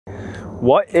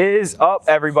What is up,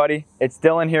 everybody? It's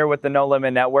Dylan here with the No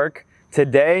Limit Network.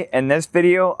 Today, in this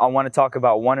video, I want to talk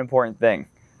about one important thing: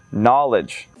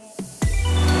 knowledge.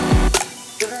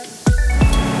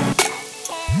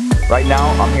 Right now,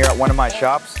 I'm here at one of my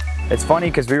shops. It's funny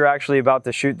because we were actually about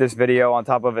to shoot this video on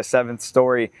top of a 7th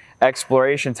story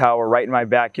exploration tower right in my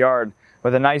backyard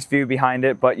with a nice view behind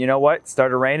it. But you know what? It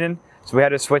started raining, so we had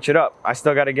to switch it up. I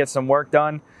still got to get some work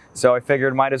done, so I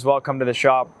figured might as well come to the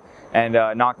shop and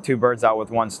knock 2 birds out with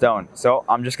 1 stone. So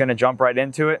I'm just going to jump right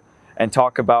into it and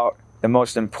talk about the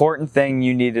most important thing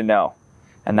you need to know,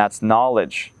 and that's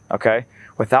knowledge. Okay?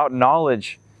 Without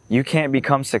knowledge, you can't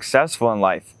become successful in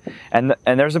life. And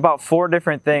there's about 4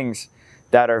 different things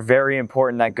that are very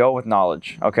important that go with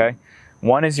knowledge. Okay?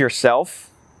 One is yourself,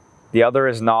 the other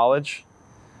is knowledge,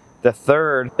 the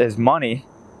third is money,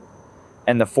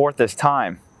 and the 4th is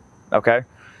time. Okay?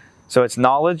 So it's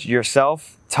knowledge,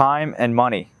 yourself, time, and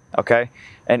money. Okay?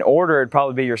 In order, it'd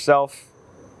probably be yourself,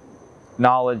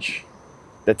 knowledge,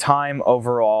 the time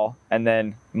overall, and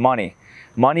then money.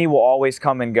 Money will always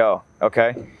come and go,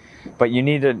 okay? But you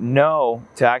need to know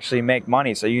to actually make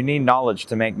money. So you need knowledge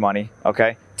to make money,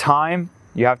 okay? Time,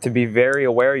 you have to be very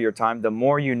aware of your time. The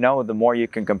more you know, the more you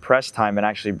can compress time and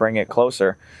actually bring it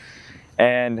closer.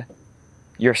 And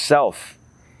yourself,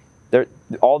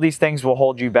 all these things will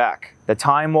hold you back. The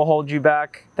time will hold you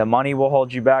back, the money will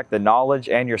hold you back, the knowledge,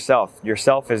 and yourself.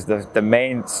 Yourself is the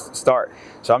main start.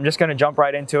 So I'm just gonna jump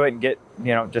right into it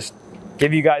and just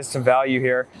give you guys some value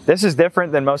here. This is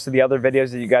different than most of the other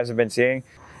videos that you guys have been seeing.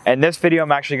 And this video,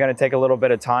 I'm actually gonna take a little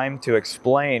bit of time to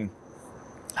explain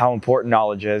how important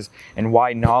knowledge is and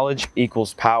why knowledge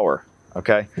equals power,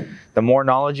 okay? The more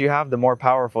knowledge you have, the more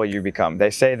powerful you become.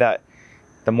 They say that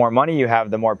the more money you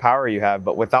have, the more power you have,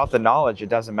 but without the knowledge, it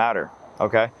doesn't matter,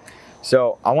 okay?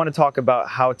 So I want to talk about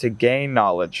how to gain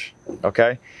knowledge,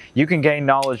 okay? You can gain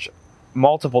knowledge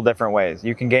multiple different ways.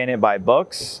 You can gain it by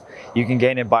books. You can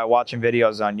gain it by watching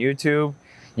videos on YouTube.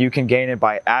 You can gain it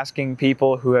by asking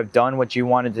people who have done what you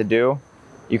wanted to do.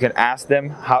 You can ask them,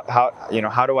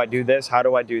 how do I do this? How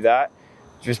do I do that?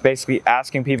 Just basically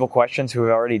asking people questions who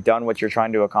have already done what you're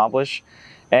trying to accomplish.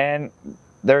 And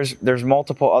there's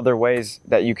multiple other ways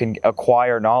that you can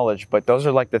acquire knowledge, but those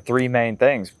are like the 3 main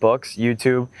things: books,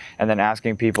 YouTube, and then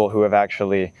asking people who have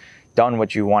actually done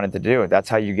what you wanted to do. That's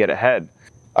how you get ahead.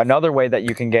 Another way that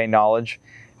you can gain knowledge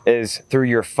is through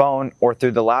your phone or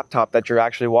through the laptop that you're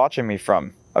actually watching me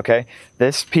from, okay?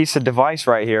 This piece of device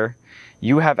right here,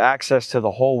 you have access to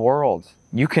the whole world.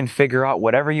 You can figure out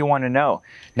whatever you want to know.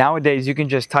 Nowadays, you can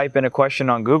just type in a question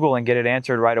on Google and get it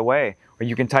answered right away. Or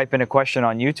you can type in a question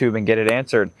on YouTube and get it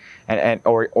answered,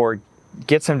 or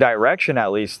get some direction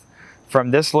at least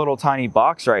from this little tiny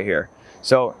box right here.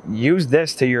 So use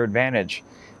this to your advantage.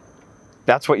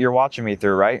 That's what you're watching me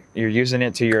through, right? You're using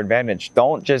it to your advantage.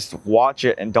 Don't just watch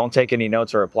it and don't take any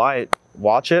notes or apply it.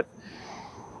 Watch it,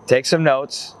 take some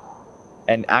notes,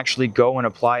 and actually go and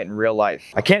apply it in real life.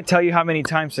 I can't tell you how many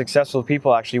times successful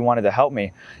people actually wanted to help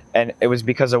me, and it was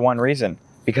because of one reason: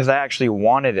 because I actually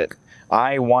wanted it.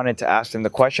 I wanted to ask them the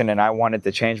question, and I wanted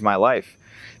to change my life.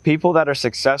 People that are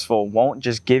successful won't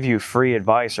just give you free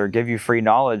advice or give you free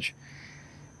knowledge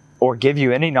or give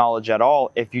you any knowledge at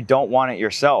all if you don't want it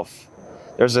yourself.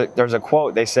 There's a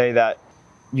quote. They say that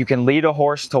you can lead a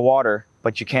horse to water,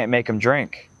 but you can't make him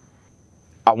drink.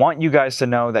 I want you guys to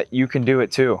know that you can do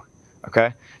it too,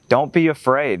 okay? Don't be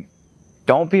afraid.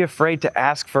 Don't be afraid to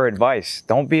ask for advice.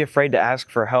 Don't be afraid to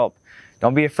ask for help.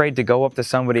 Don't be afraid to go up to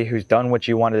somebody who's done what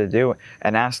you wanted to do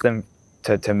and ask them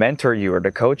to mentor you or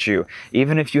to coach you,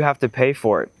 even if you have to pay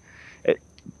for it.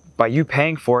 By you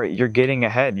paying for it, you're getting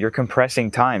ahead. You're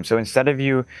compressing time. So instead of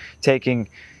you taking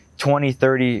 20,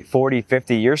 30, 40,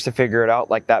 50 years to figure it out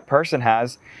like that person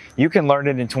has, you can learn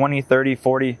it in 20, 30,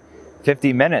 40,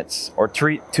 50 minutes, or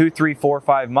 2, 3, 4,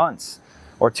 5 months,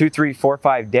 or 2, 3, 4,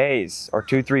 5 days, or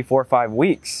 2, 3, 4, 5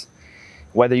 weeks.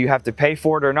 Whether you have to pay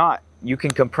for it or not, you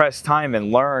can compress time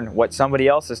and learn what somebody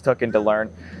else has taken to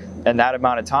learn in that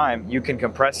amount of time. You can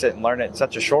compress it and learn it in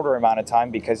such a shorter amount of time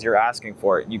because you're asking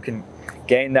for it. You can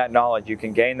gain that knowledge. You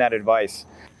can gain that advice.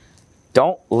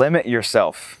 Don't limit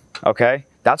yourself, okay?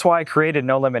 That's why I created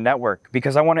No Limit Network,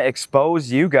 because I want to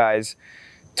expose you guys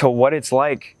to what it's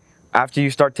like after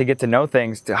you start to get to know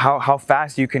things, to how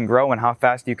fast you can grow and how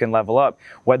fast you can level up.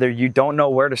 Whether you don't know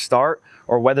where to start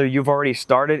or whether you've already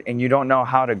started and you don't know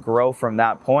how to grow from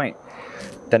that point,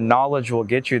 the knowledge will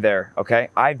get you there, okay?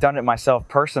 I've done it myself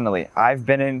personally. I've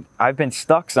been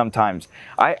stuck sometimes.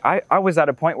 I was at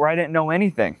a point where I didn't know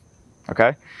anything,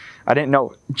 okay? I didn't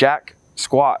know jack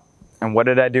squat. And what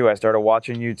did I do? I started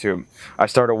watching YouTube. I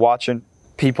started watching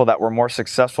people that were more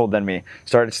successful than me,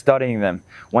 started studying them.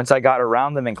 Once I got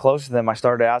around them and close to them, I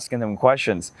started asking them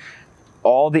questions.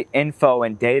 All the info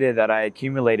and data that I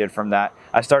accumulated from that,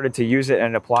 I started to use it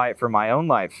and apply it for my own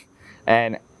life.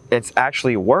 And it's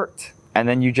actually worked. And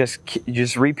then you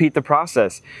just repeat the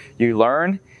process. You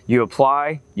learn, you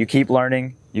apply, you keep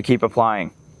learning, you keep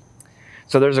applying.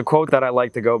 So there's a quote that I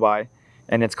like to go by,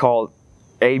 and it's called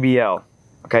ABL,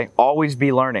 okay? Always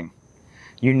be learning.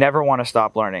 You never want to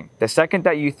stop learning. The second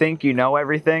that you think you know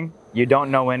everything, you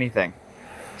don't know anything.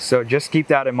 So just keep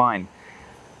that in mind.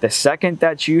 The second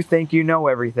that you think you know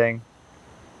everything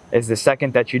is the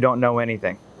second that you don't know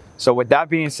anything. So with that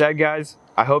being said, guys,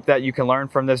 I hope that you can learn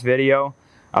from this video.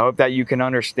 I hope that you can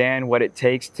understand what it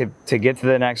takes to get to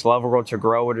the next level or to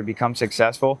grow or to become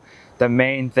successful. The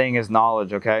main thing is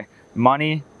knowledge, okay?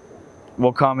 Money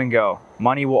will come and go.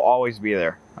 Money will always be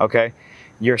there, okay?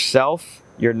 Yourself,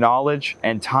 your knowledge,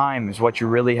 and time is what you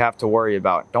really have to worry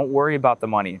about. Don't worry about the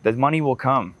money. The money will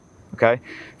come, okay?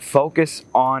 Focus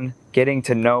on getting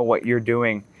to know what you're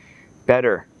doing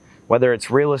better, whether it's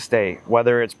real estate,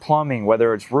 whether it's plumbing,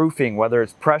 whether it's roofing, whether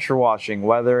it's pressure washing,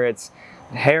 whether it's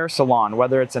hair salon,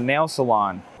 whether it's a nail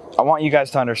salon. I want you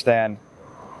guys to understand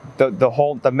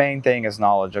the main thing is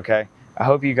knowledge, okay? I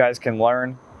hope you guys can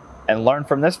learn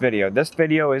from this video. This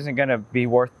video isn't gonna be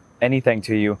worth anything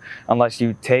to you unless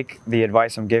you take the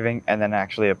advice I'm giving and then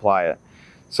actually apply it.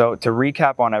 So to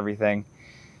recap on everything,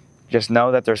 just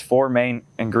know that there's 4 main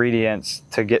ingredients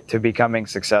to get to becoming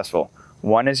successful.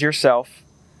 1 is yourself,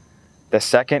 the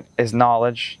 2nd is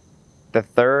knowledge, the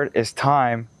 3rd is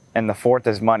time, and the 4th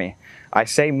is money. I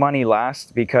say money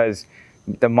last because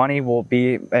the money will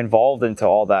be involved into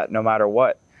all that no matter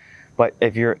what. But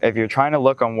if you're trying to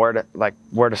look on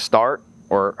where to start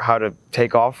or how to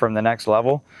take off from the next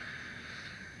level,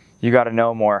 you got to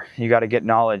know more. You got to get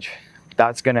knowledge.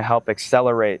 That's going to help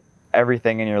accelerate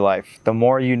everything in your life. The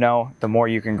more you know, the more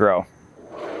you can grow.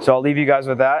 So I'll leave you guys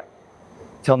with that.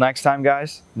 Till next time,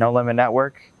 guys, No Limit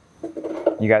Network.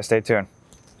 You guys stay tuned.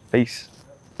 Peace.